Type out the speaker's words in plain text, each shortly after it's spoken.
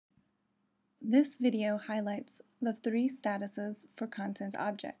This video highlights the 3 statuses for content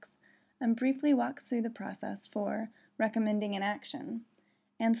objects and briefly walks through the process for recommending an action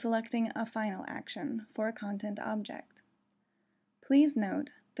and selecting a final action for a content object. Please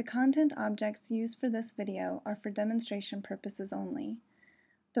note, the content objects used for this video are for demonstration purposes only.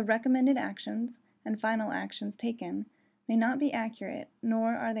 The recommended actions and final actions taken may not be accurate,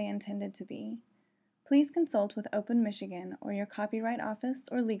 nor are they intended to be. Please consult with Open Michigan or your copyright office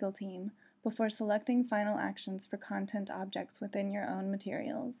or legal team before selecting final actions for content objects within your own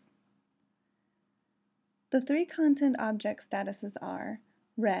materials. The 3 content object statuses are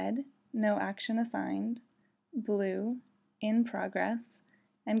red, no action assigned, blue, in progress,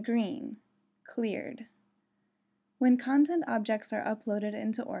 and green, cleared. When content objects are uploaded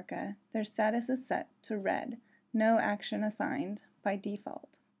into OERca, their status is set to red, no action assigned, by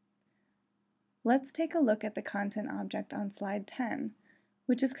default. Let's take a look at the content object on slide 10,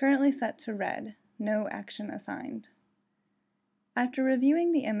 which is currently set to red, no action assigned. After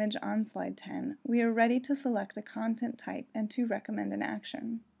reviewing the image on slide 10, we are ready to select a content type and to recommend an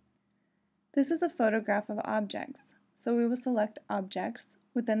action. This is a photograph of objects, so we will select Objects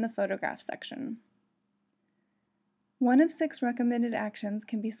within the Photograph section. One of 6 recommended actions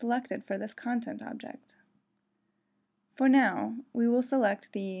can be selected for this content object. For now, we will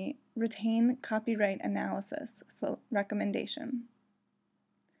select the Retain Copyright Analysis recommendation.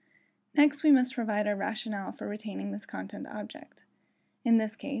 Next, we must provide a rationale for retaining this content object. In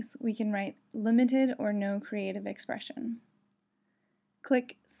this case, we can write limited or no creative expression.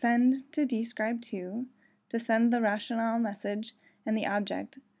 Click Send to Describe To send the rationale message and the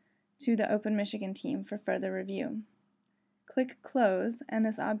object to the Open Michigan team for further review. Click Close, and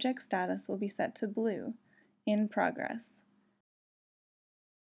this object status will be set to blue, in progress.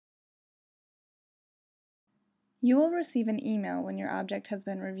 You will receive an email when your object has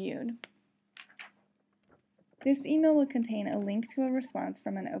been reviewed. This email will contain a link to a response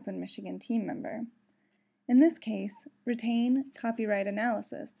from an Open Michigan team member. In this case, Retain Copyright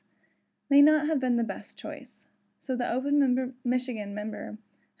Analysis may not have been the best choice, so the Open Michigan member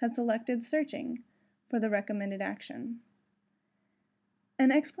has selected Searching for the recommended action.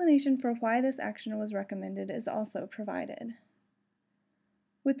 An explanation for why this action was recommended is also provided.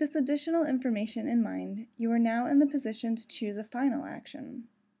 With this additional information in mind, you are now in the position to choose a final action.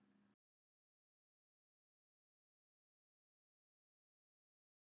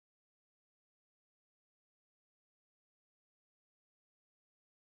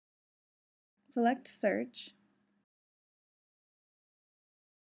 Select Search,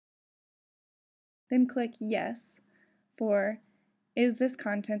 then click Yes for Is this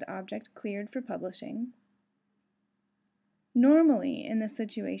content object cleared for publishing? Normally, in this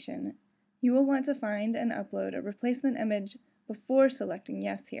situation, you will want to find and upload a replacement image before selecting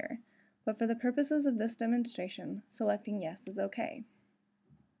Yes here, but for the purposes of this demonstration, selecting Yes is okay.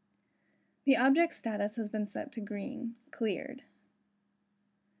 The object status has been set to green, cleared.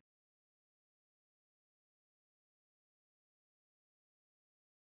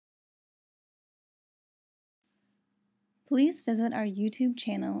 Please visit our YouTube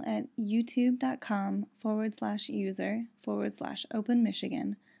channel at youtube.com/user/Open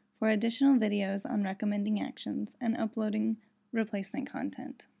Michigan for additional videos on recommending actions and uploading replacement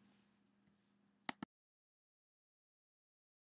content.